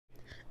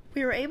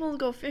We were able to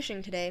go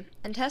fishing today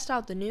and test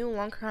out the new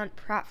Lunker Hunt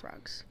prop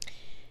frogs.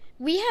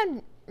 We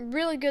had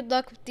really good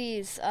luck with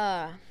these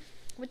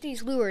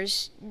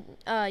lures.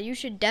 You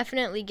should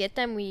definitely get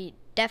them. We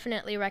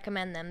definitely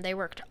recommend them. They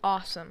worked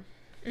awesome.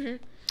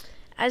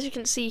 As you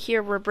can see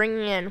here, we're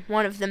bringing in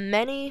one of the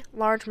many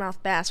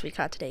largemouth bass we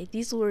caught today.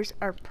 These lures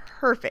are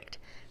perfect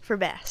for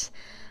bass.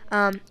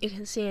 You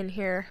can see in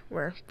here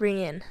we're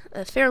bringing in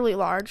a fairly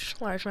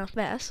largemouth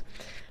bass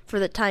for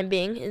the time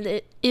being.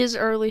 It is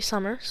early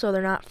summer, so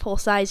they're not full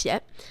size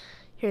yet.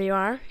 Here you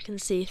are. You can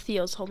see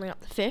Theo's holding up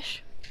the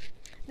fish.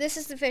 This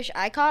is the fish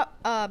I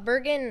caught.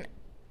 Bergen,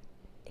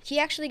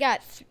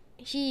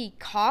 he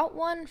caught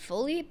one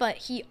fully, but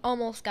he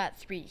almost got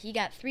 3. He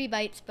got 3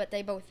 bites, but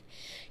they both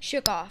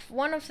shook off.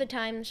 One of the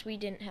times we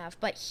didn't have,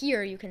 but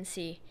here you can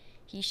see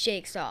he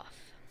shakes off.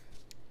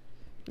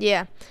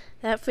 Yeah,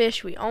 that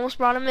fish, we almost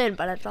brought him in,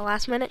 but at the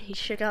last minute, he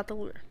shook out the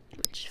lure,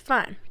 which is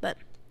fine, but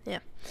yeah.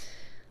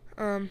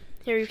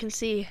 Here you can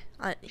see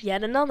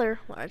yet another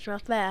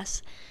largemouth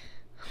bass.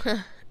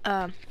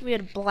 We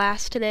had a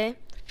blast today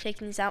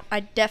taking these out.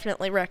 I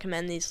definitely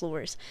recommend these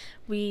lures.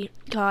 We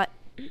got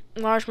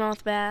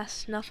largemouth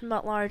bass, nothing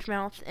but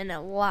largemouth, and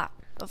a lot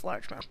of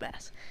largemouth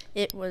bass.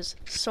 It was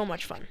so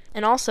much fun.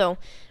 And also,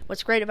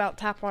 what's great about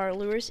topwater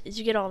lures is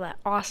you get all that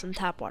awesome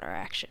topwater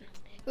action.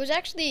 It was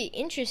actually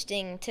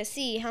interesting to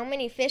see how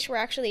many fish were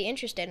actually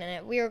interested in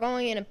it. We were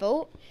going in a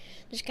boat,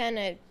 just kind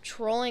of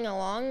trolling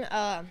along,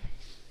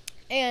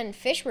 and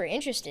fish were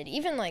interested,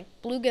 even like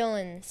bluegill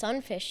and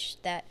sunfish.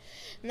 And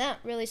that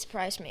really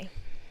surprised me.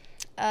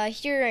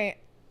 Here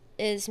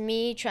is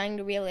me trying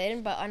to reel it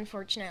in, but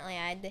unfortunately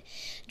I had the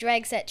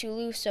drag set too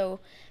loose,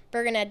 so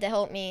Bergen had to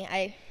help me.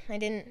 I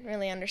didn't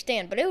really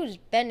understand, but it was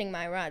bending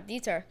my rod.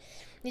 These are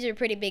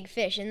pretty big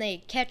fish, and they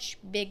catch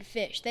big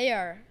fish. They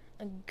are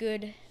a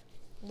good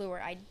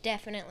lure. I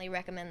definitely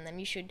recommend them.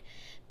 You should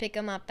pick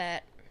them up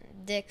at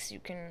Dick's.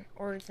 You can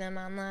order them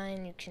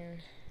online.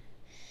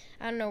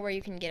 I don't know where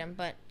you can get them,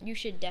 but you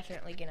should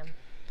definitely get them.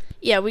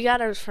 Yeah, we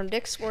got ours from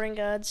Dick's Sporting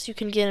Goods. You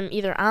can get them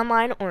either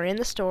online or in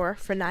the store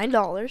for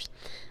 $9.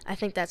 I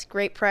think that's a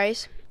great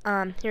price.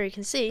 Here you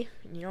can see,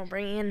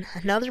 bringing in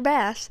another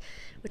bass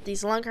with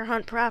these Lunker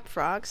Hunt prop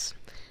frogs.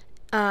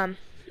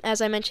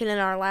 As I mentioned in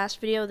our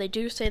last video, they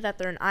do say that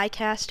they're an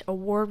ICAST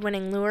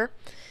award-winning lure.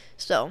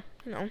 So,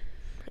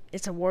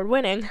 it's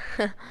award-winning.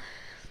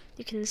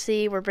 You can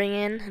see we're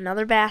bringing in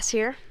another bass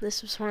here.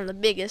 This was one of the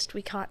biggest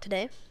we caught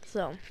today.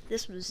 So,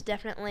 this was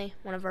definitely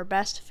one of our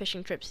best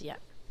fishing trips yet.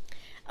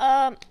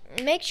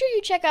 Make sure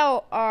you check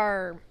out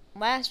our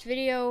last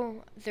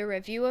video, the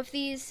review of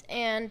these,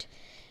 and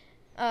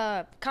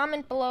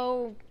comment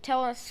below.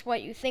 Tell us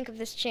what you think of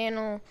this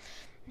channel.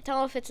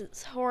 Tell if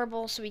it's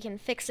horrible so we can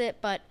fix it,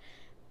 but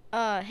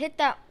hit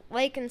that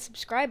like and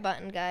subscribe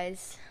button,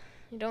 guys.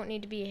 You don't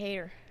need to be a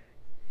hater.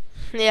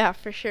 Yeah,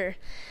 for sure.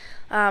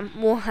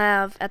 We'll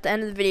have, at the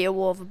end of the video,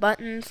 we'll have a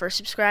button for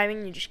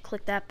subscribing. You just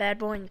click that bad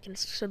boy and you can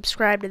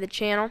subscribe to the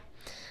channel.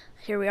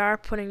 Here we are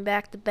putting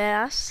back the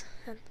bass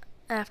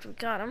after we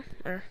got him.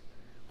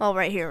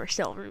 Right here, we're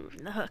still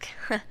removing the hook.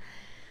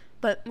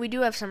 But we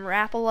do have some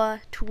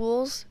Rapala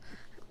tools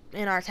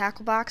in our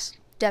tackle box.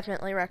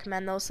 Definitely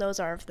recommend those. Those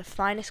are of the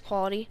finest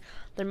quality.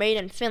 They're made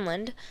in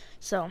Finland.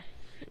 So,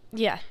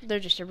 yeah, they're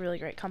just a really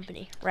great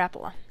company,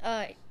 Rapala.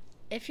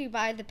 If you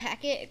buy the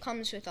packet, it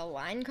comes with a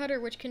line cutter,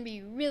 which can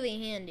be really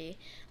handy,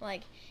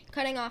 like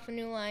cutting off a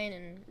new line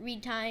and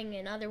retying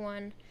another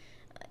one.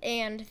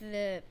 And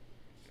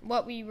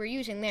what we were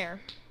using there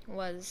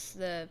was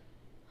the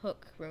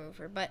hook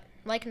remover. But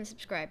like and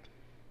subscribe.